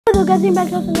Hello guys, I'm back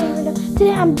to another video.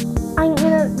 Today I'm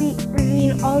gonna be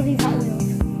reviewing all these Hot Wheels.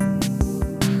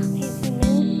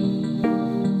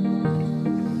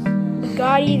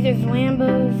 Bugattis, there's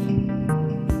Lambos.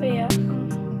 So yeah.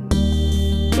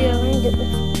 Let me get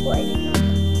this lighting up.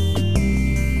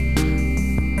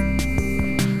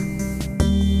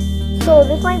 So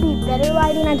this might be better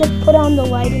lighting. I just put on the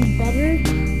lighting better.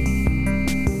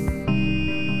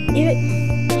 Do you think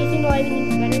the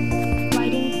lighting is better?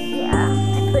 Lighting? Yeah, I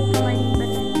put the lighting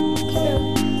better. Okay.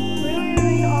 We're gonna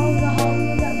read all the Hot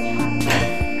Wheels that we have.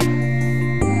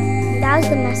 That was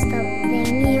the messed up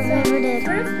thing you ever did.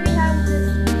 First we have this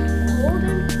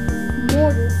golden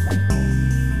motorcycle.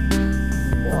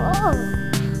 Whoa.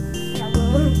 Yeah,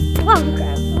 whoa,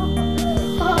 crap.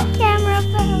 Camera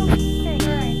fell.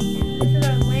 Alright, this is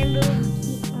our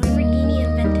Lamborghini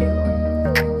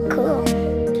Aventador. Cool.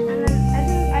 And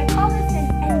then I call this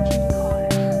an engine car.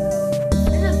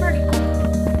 This is pretty cool.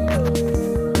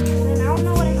 And then I don't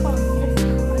know what I call this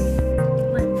car,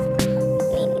 but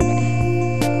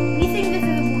we think this is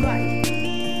a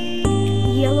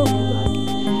Bugatti. Yellow Bugatti.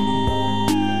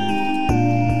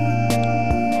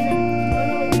 And then I don't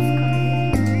know what this car is.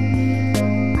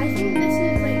 I think this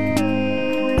is like a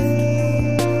Mercedes.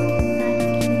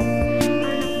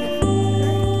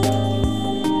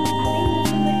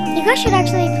 You guys should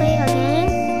actually play a game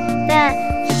that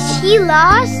he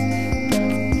lost.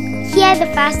 He had the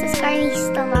fastest car and he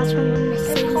still lost from a They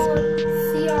Mercedes. call it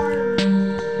CRC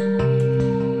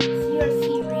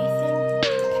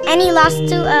Racing. And he lost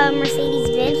to a Mercedes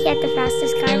Benz. He had the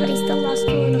fastest car, but he still lost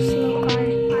to a little slow car. I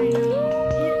know.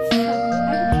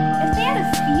 If they had a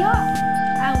Fiat,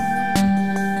 I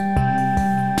would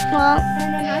win. Well,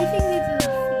 And then I think this is a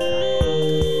Fiat.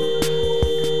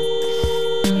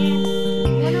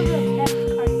 And one of the best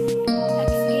cars in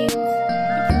X Games,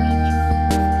 it's Reach.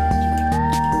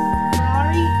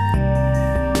 Ferrari.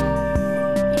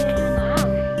 And wow.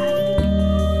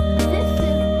 this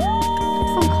is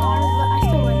from cars, but I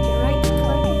still like it, right? You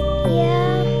like it?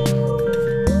 Yeah.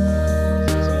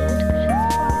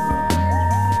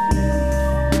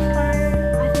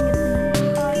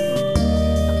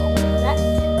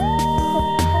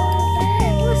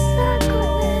 What's that,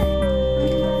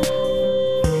 Corvette?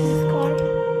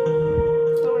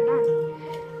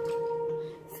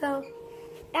 So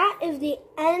that is the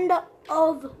end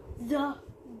of the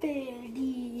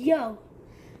video.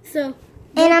 So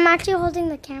And I'm actually holding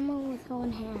the camera with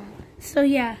one hand.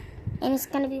 yeah. And it's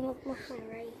gonna be with my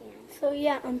right hand. So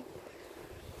yeah,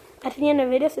 that's the end of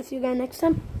the video. So see you guys next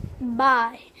time.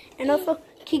 Bye. And also,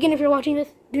 Keegan, if you're watching this,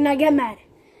 do not get mad.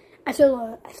 I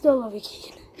still love you,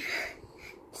 Keegan.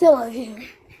 Still love you.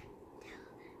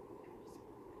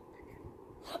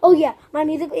 Oh yeah, my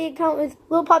Musical.ly account is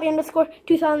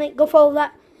LilPoppy_2008. Go follow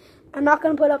that. I'm not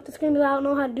gonna put up the screen because I don't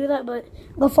know how to do that, but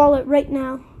go follow it right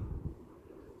now.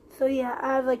 So yeah,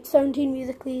 I have like 17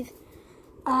 Musical.lys.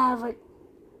 I have like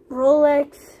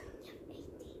Rolex.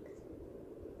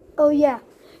 Oh yeah,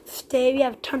 Stay. We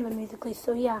have a ton of Musical.lys.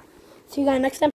 So yeah, see you guys next time.